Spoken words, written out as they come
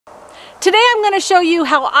Today I'm going to show you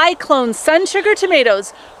how I clone sun sugar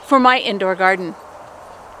tomatoes for my indoor garden.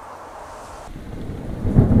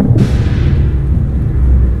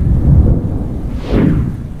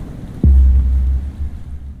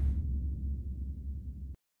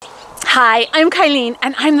 Hi, I'm Kylene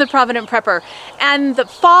and I'm the Provident Prepper, and the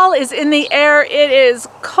fall is in the air. It is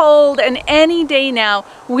cold, and any day now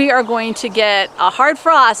we are going to get a hard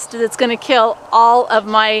frost that's going to kill all of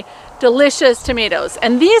my delicious tomatoes.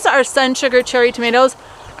 And these are sun sugar cherry tomatoes,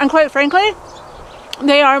 and quite frankly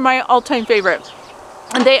they are my all-time favorite,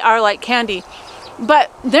 and they are like candy.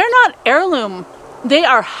 But they're not heirloom, they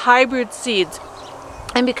are hybrid seeds.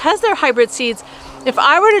 And because they're hybrid seeds, if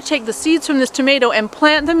I were to take the seeds from this tomato and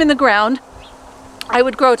plant them in the ground, I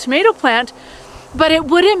would grow a tomato plant, but it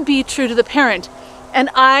wouldn't be true to the parent. And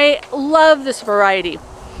I love this variety.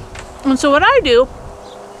 And so what I do,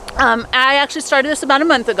 I actually started this about a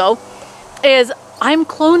month ago, is I'm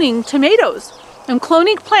cloning tomatoes. I'm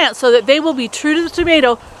cloning plants so that they will be true to the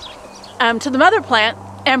tomato, to the mother plant,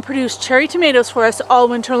 and produce cherry tomatoes for us all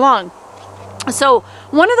winter long. So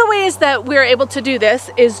one of the ways that we're able to do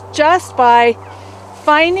this is just by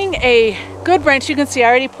finding a good branch. You can see I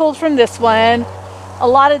already pulled from this one. A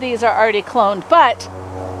lot of these are already cloned, but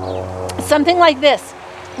something like this,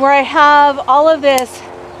 where I have all of this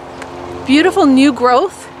beautiful new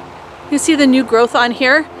growth. You see the new growth on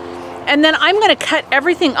here? And then I'm going to cut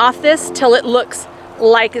everything off this till it looks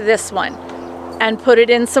like this one and put it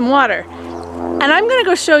in some water. And I'm going to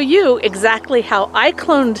go show you exactly how I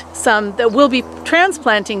cloned some that we'll be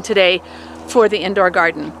transplanting today for the indoor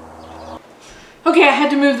garden. Okay, I had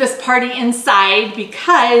to move this party inside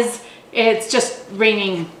because it's just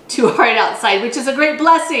raining too hard outside, which is a great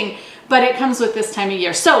blessing, but it comes with this time of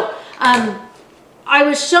year. So I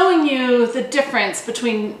was showing you the difference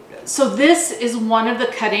between, so this is one of the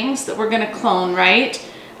cuttings that we're going to clone, right?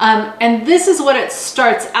 And this is what it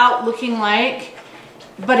starts out looking like,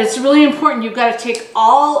 but it's really important. You've got to take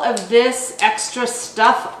all of this extra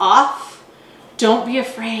stuff off. Don't be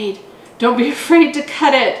afraid. Don't be afraid to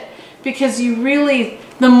cut it, because you really,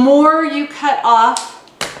 the more you cut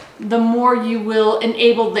off, the more you will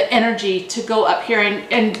enable the energy to go up here.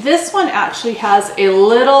 And this one actually has a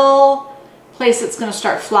little place that's going to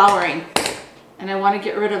start flowering. And I want to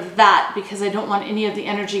get rid of that because I don't want any of the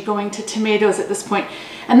energy going to tomatoes at this point.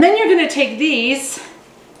 And then you're going to take these,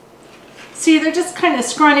 see, they're just kind of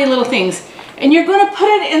scrawny little things, and you're going to put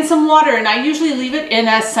it in some water. And I usually leave it in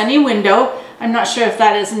a sunny window. I'm not sure if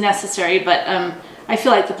that is necessary, but I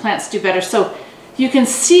feel like the plants do better. So you can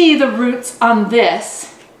see the roots on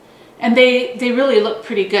this, and they really look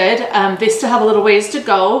pretty good. They still have a little ways to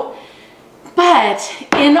go. But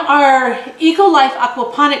in our Eco-Life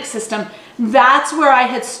aquaponics system, that's where I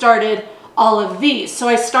had started all of these. So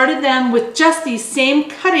I started them with just these same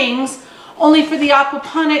cuttings, only for the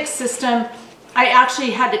aquaponics system, I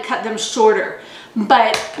actually had to cut them shorter.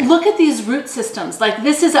 But look at these root systems. Like,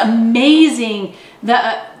 this is amazing.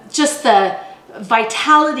 Just the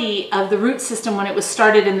vitality of the root system when it was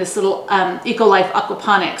started in this little Eco-Life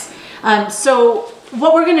aquaponics. So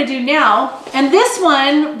what we're going to do now, and this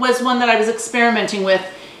one was one that I was experimenting with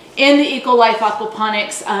in the Eco-Life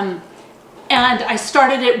aquaponics, and I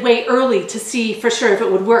started it way early to see for sure if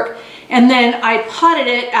it would work. And then I potted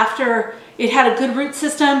it after it had a good root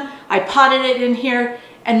system. I potted it in here,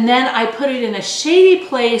 and then I put it in a shady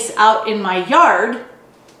place out in my yard,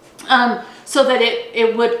 so that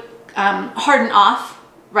it would harden off,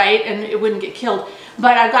 right, and it wouldn't get killed.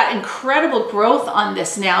 But I've got incredible growth on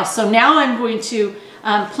this now, so now I'm going to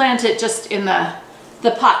plant it just in the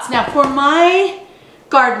pots. Now for my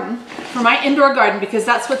garden, for my indoor garden, because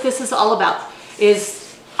that's what this is all about,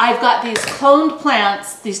 is I've got these cloned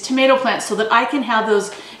plants, these tomato plants, so that I can have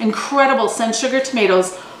those incredible sun sugar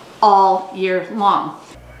tomatoes all year long.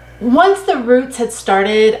 Once the roots had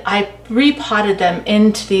started, I repotted them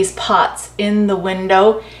into these pots in the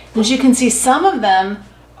window. As you can see, some of them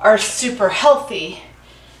are super healthy,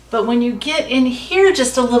 but when you get in here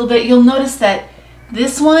just a little bit, you'll notice that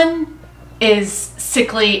this one is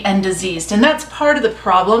sickly and diseased. And that's part of the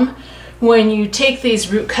problem when you take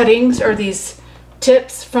these root cuttings or these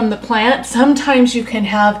tips from the plant. Sometimes you can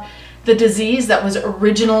have the disease that was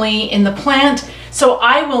originally in the plant. So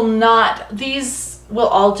I will not, these will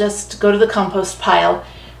all just go to the compost pile,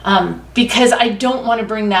 because I don't want to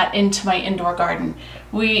bring that into my indoor garden.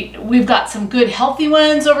 We've got some good healthy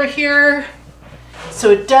ones over here, so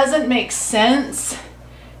it doesn't make sense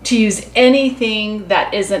to use anything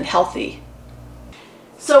that isn't healthy.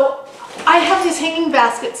 So I have these hanging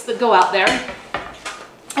baskets that go out there,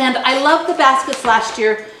 and I loved the baskets last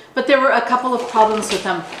year, but there were a couple of problems with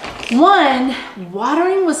them. One,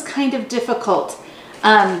 watering was kind of difficult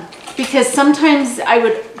because sometimes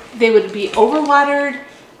they would be overwatered,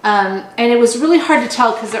 and it was really hard to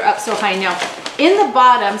tell because they're up so high. Now, in the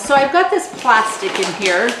bottom, so I've got this plastic in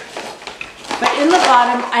here, but in the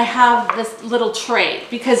bottom I have this little tray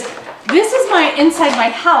because this is inside my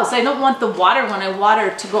house. I don't want the water when I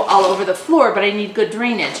water to go all over the floor, but I need good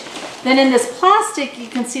drainage. Then in this plastic, you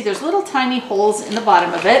can see there's little tiny holes in the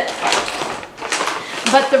bottom of it.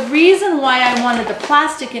 But the reason why I wanted the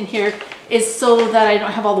plastic in here is so that I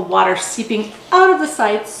don't have all the water seeping out of the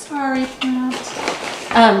sides. Sorry, plants.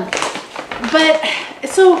 But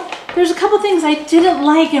so there's a couple things I didn't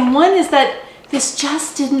like, and one is that this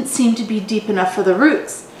just didn't seem to be deep enough for the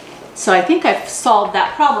roots. So I think I've solved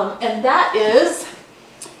that problem, and that is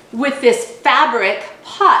with this fabric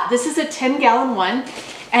pot. This is a 10-gallon one,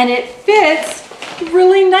 and it fits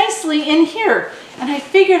really nicely in here. And I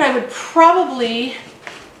figured I would probably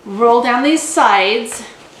roll down these sides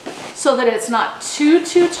so that it's not too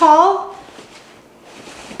tall,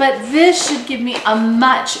 but this should give me a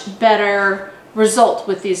much better result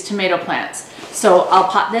with these tomato plants. So I'll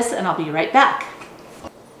pot this and I'll be right back.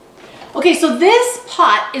 Okay, so this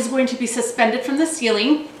pot is going to be suspended from the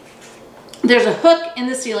ceiling. There's a hook in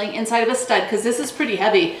the ceiling inside of a stud because this is pretty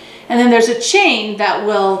heavy. And then there's a chain that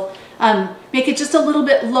will make it just a little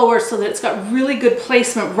bit lower so that it's got really good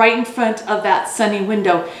placement right in front of that sunny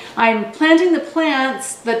window. I'm planting the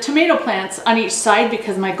plants, the tomato plants, on each side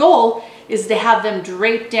because my goal is to have them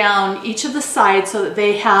drape down each of the sides so that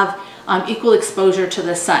they have equal exposure to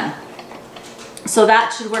the sun. So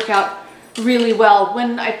that should work out really well.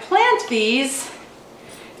 When I plant these,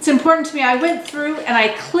 it's important to me, I went through and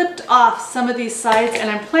I clipped off some of these sides, and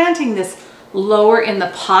I'm planting this lower in the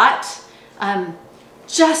pot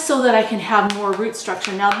just so that I can have more root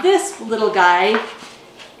structure. Now this little guy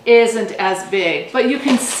isn't as big, but you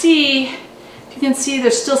can see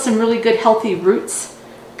there's still some really good healthy roots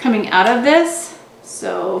coming out of this.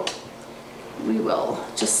 So we will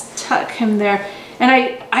just tuck him there. And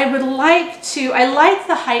I like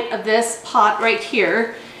the height of this pot right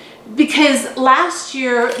here because last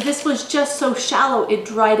year this was just so shallow, it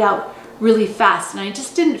dried out really fast, and I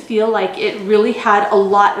just didn't feel like it really had a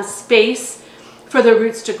lot of space for the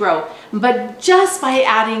roots to grow. But just by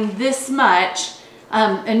adding this much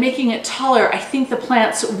and making it taller, I think the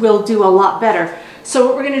plants will do a lot better. So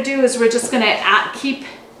what we're going to do is we're just going to keep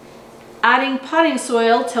adding potting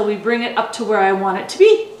soil till we bring it up to where I want it to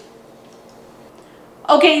be.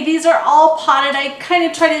 Okay, these are all potted. I kind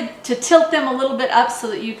of tried to tilt them a little bit up so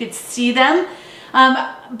that you could see them.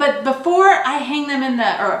 But before I hang them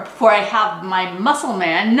before I have my muscle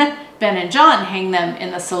men, Ben and John, hang them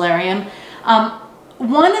in the solarium,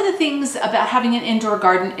 one of the things about having an indoor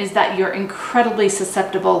garden is that you're incredibly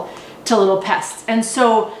susceptible to little pests. And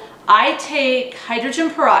so I take hydrogen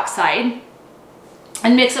peroxide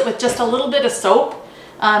and mix it with just a little bit of soap.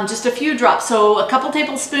 Just a few drops, so a couple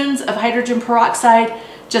tablespoons of hydrogen peroxide,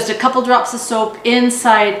 just a couple drops of soap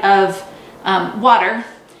inside of water.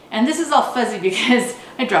 And this is all fuzzy because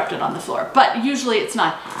I dropped it on the floor, but usually it's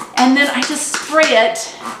not. And then I just spray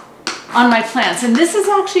it on my plants. And this is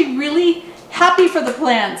actually really happy for the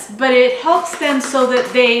plants, but it helps them so that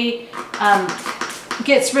they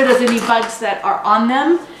gets rid of any bugs that are on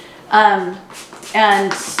them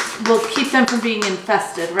and will keep them from being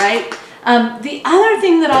infested, right? The other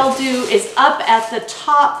thing that I'll do is up at the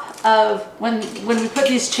top of, when we put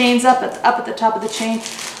these chains up at the top of the chain,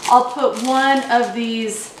 I'll put one of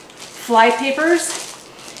these fly papers.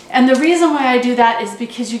 And the reason why I do that is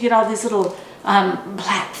because you get all these little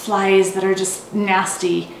black flies that are just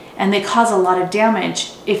nasty, and they cause a lot of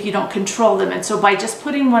damage if you don't control them. And so by just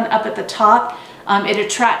putting one up at the top, it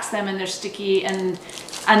attracts them and they're sticky, and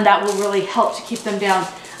that will really help to keep them down.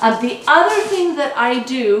 The other thing that I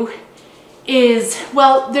do is,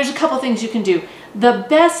 well, there's a couple things you can do. The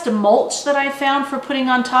best mulch that I found for putting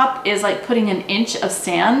on top is like putting an inch of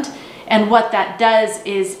sand. And what that does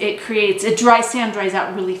is sand dries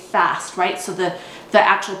out really fast, right? So the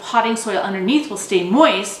actual potting soil underneath will stay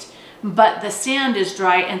moist, but the sand is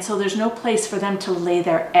dry, and so there's no place for them to lay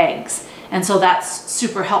their eggs. And so that's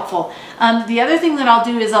super helpful. The other thing that I'll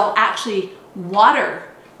do is I'll actually water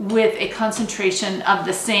with a concentration of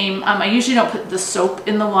the same, I usually don't put the soap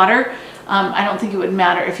in the water. I don't think it would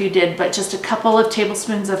matter if you did, but just a couple of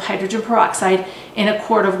tablespoons of hydrogen peroxide in a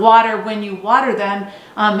quart of water. When you water them,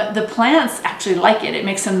 the plants actually like it. It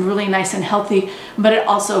makes them really nice and healthy, but it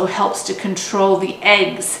also helps to control the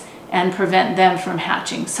eggs and prevent them from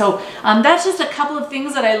hatching. So that's just a couple of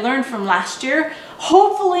things that I learned from last year.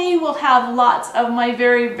 Hopefully we'll have lots of my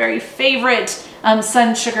very, very favorite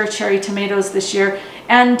sun sugar cherry tomatoes this year.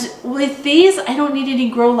 And with these, I don't need any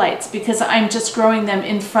grow lights because I'm just growing them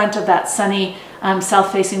in front of that sunny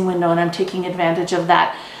south-facing window, and I'm taking advantage of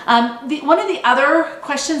that. One of the other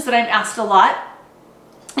questions that I'm asked a lot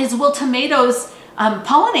is, will tomatoes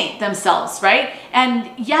pollinate themselves, right?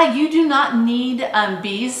 And yeah, you do not need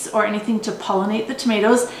bees or anything to pollinate the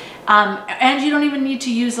tomatoes, and you don't even need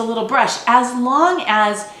to use a little brush, as long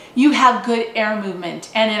as you have good air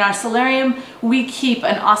movement. And in our solarium, we keep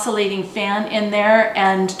an oscillating fan in there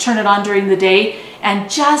and turn it on during the day, and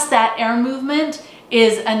just that air movement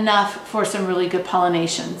is enough for some really good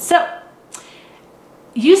pollination. So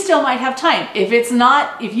you still might have time. If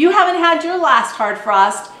you haven't had your last hard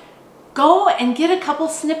frost, go and get a couple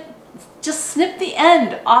just snip the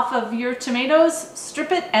end off of your tomatoes,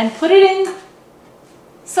 strip it, and put it in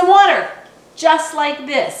some water, just like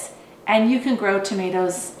this. And you can grow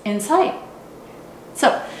tomatoes inside.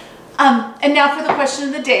 So, and now for the question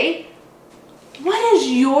of the day. What is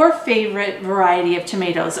your favorite variety of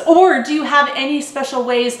tomatoes? Or do you have any special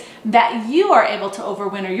ways that you are able to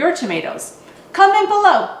overwinter your tomatoes? Comment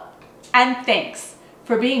below. And thanks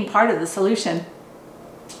for being part of the solution.